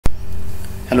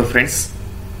Hello friends,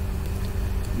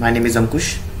 my name is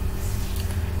Ankush.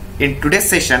 In today's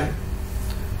session,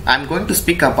 I am going to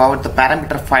speak about the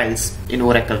parameter files in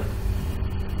Oracle.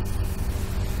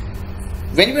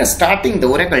 When we are starting the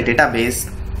Oracle database,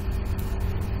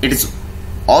 it is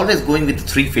always going with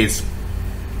 3 phases.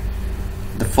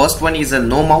 The first one is a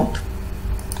no mount.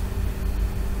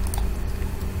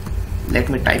 Let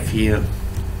me type here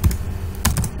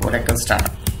Oracle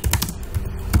startup.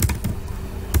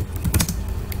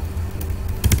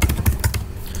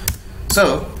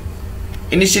 So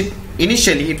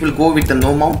initially it will go with the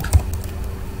no mount,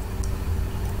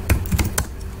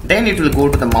 then it will go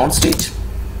to the mount stage,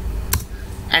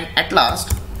 and at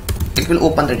last it will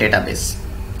open the database.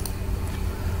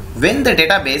 When the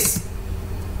database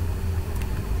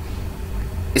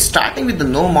is starting with the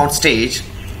no mount stage,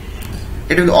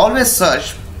 it will always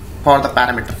search for the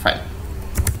parameter file.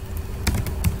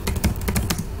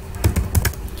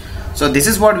 So this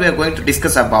is what we are going to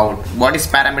discuss about. What is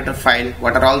parameter file?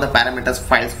 What are all the parameters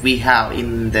files we have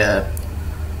in the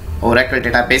Oracle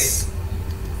database?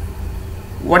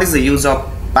 What is the use of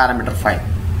parameter file?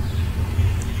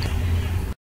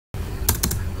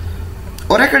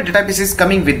 Oracle database is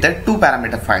coming with the 2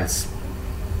 parameter files.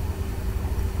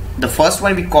 The first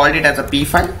one we called it as a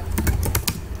Pfile,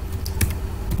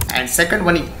 and second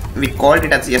one we called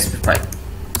it as SPFile.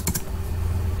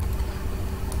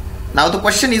 Now the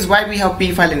question is, why we have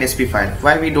Pfile and SPFile?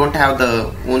 Why we don't have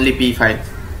the only Pfile?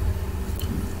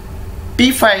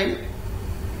 Pfile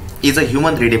is a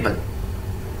human readable,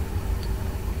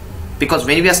 because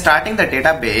when we are starting the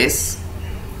database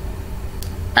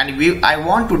and I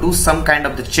want to do some kind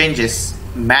of the changes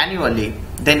manually,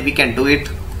 then we can do it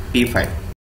Pfile.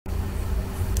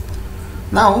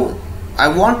 Now I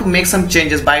want to make some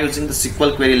changes by using the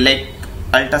SQL query like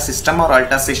alta system or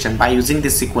alta session. By using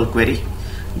this SQL query,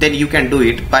 then you can do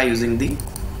it by using the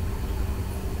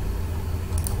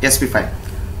SPFile.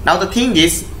 Now the thing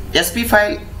is,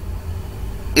 SPFile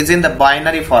is in the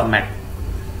binary format.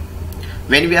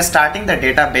 When we are starting the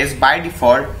database, by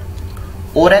default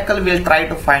Oracle will try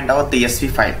to find out the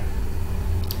SPFile.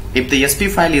 If the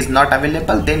SPFile is not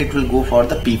available, then it will go for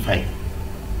the Pfile,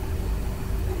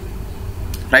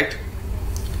 right?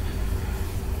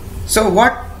 So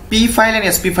what Pfile and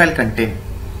SPFile contain?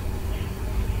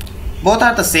 Both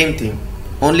are the same thing,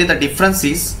 only the difference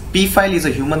is Pfile is a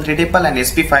human readable and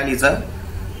SPFile is a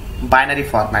binary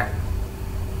format.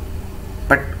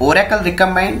 But Oracle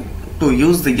recommend to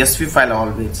use the SPFile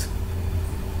always.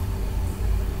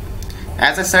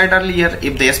 As I said earlier,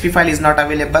 if the SPFile is not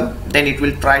available, then it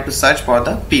will try to search for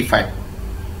the Pfile.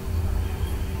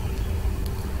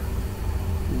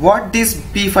 What this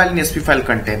Pfile and SPFile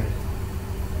contain?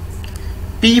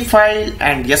 Pfile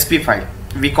and SPFile,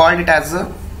 we called it as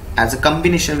a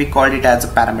combination, we called it as a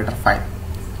parameter file,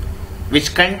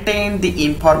 which contain the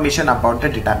information about the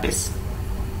database.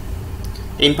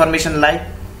 Information like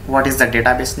what is the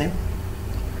database name,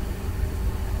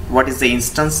 what is the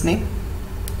instance name,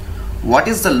 what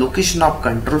is the location of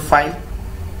control file.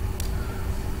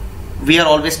 We are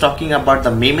always talking about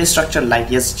the memory structure like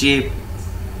SJ.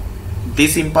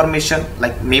 This information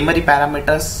like memory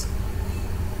parameters,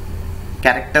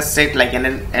 character set like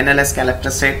NLS character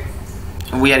set.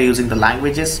 We are using the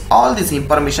languages. All this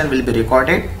information will be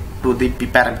recorded to the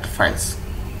parameter files.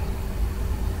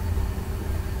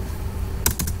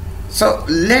 So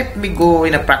let me go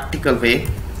in a practical way.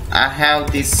 I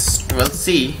have this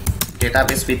 12C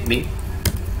database with me.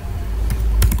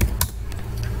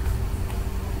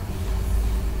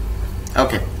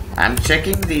 Okay, I'm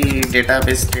checking the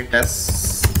database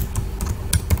status.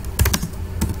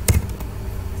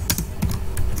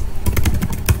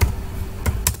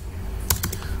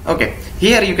 Okay,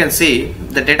 here you can see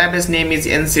the database name is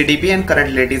NCDB and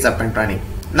currently it is up and running.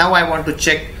 Now I want to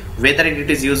check whether it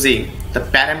is using the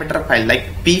parameter file like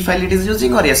Pfile it is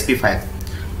using or SPFile.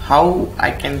 How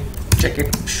I can check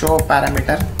it? Show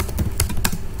parameter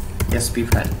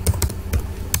SPFile.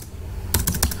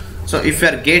 So if you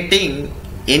are getting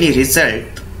any result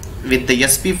with the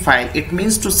SPFile, it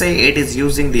means to say it is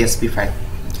using the SPFile.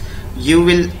 You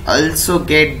will also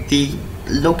get the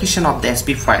location of the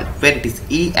SPFile where it is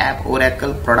eApp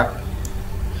Oracle product.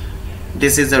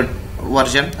 This is a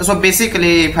version. So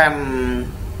basically, if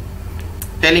I'm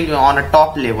telling you on a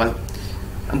top level,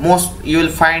 you will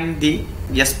find the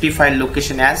SPFile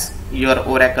location as your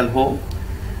Oracle home.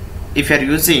 If you are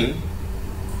using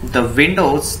the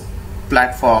Windows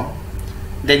platform,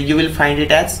 then you will find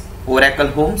it as Oracle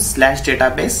home /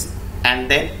 database, and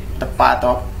then the path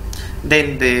of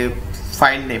the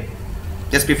file name,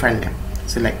 SPFile name.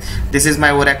 Select this is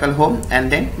my Oracle home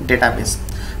and then database.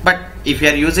 But if you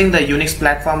are using the Unix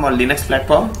platform or Linux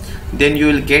platform, then you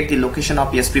will get the location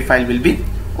of SP file will be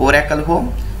Oracle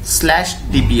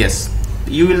home/dbs.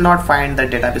 You will not find the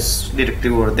database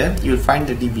directory over there, you will find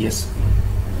the dbs.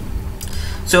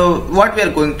 So what we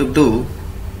are going to do,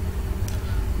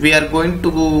 we are going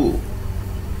to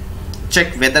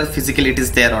check whether physically it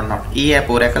is there or not. eApp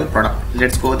Oracle product,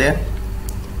 let's go there.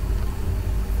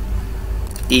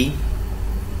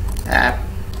 eApp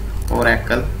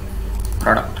Oracle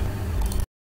product,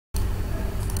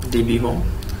 DB home,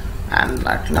 and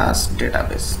at last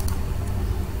database,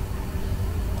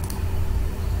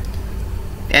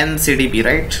 NCDB,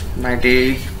 right?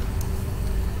 98.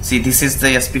 See, this is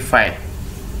the SP file,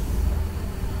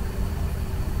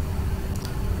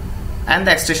 and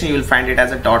the extension you will find it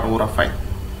as a .ora file.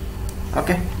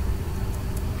 Okay.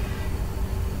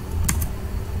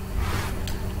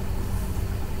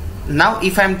 Now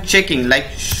if I am checking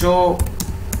like show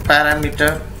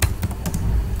parameter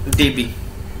db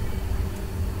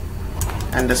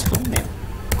underscore name.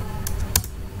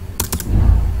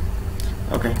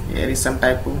 Okay, here is some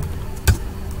typo.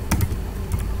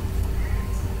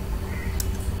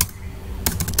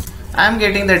 I am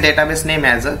getting the database name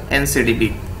as a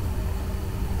NCDB.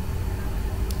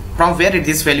 From where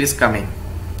this value is coming?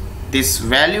 This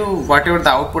value, whatever the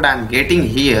output I am getting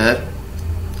here,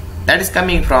 that is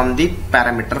coming from the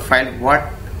parameter file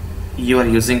what you are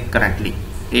using currently.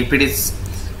 If it is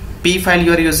P file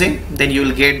you are using, then you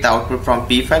will get the output from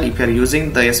P file. If you are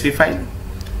using the SP file,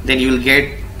 then you will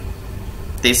get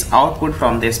this output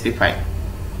from the SP file.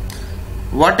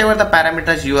 Whatever the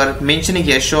parameters you are mentioning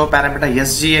here, show parameter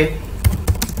SGA,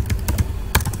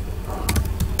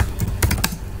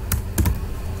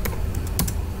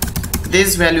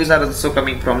 these values are also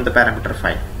coming from the parameter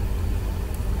file.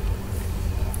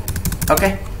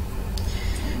 Okay,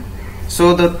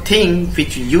 so the thing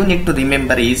which you need to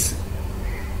remember is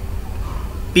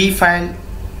P file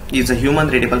is a human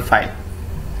readable file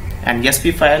and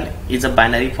SP file is a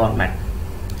binary format.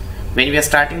 When we are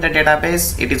starting the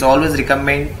database, it is always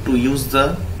recommended to use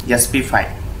the SP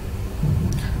file.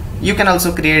 You can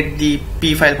also create the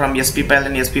P file from SP file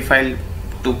and SP file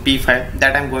to P file.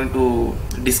 That I am going to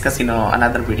discuss in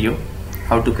another video,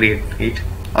 how to create it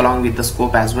along with the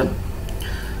scope as well.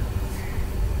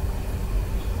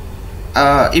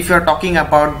 If you are talking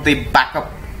about the backup,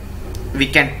 we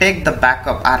can take the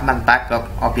backup, RMAN backup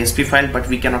of SP file, but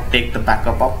we cannot take the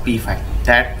backup of P file.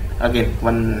 That again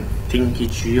one thing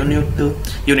which you need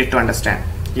to understand,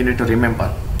 you need to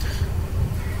remember.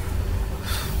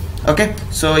 Okay,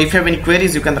 so if you have any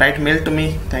queries, you can write mail to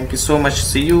me. Thank you so much.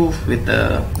 See you with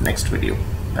the next video.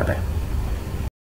 Bye bye.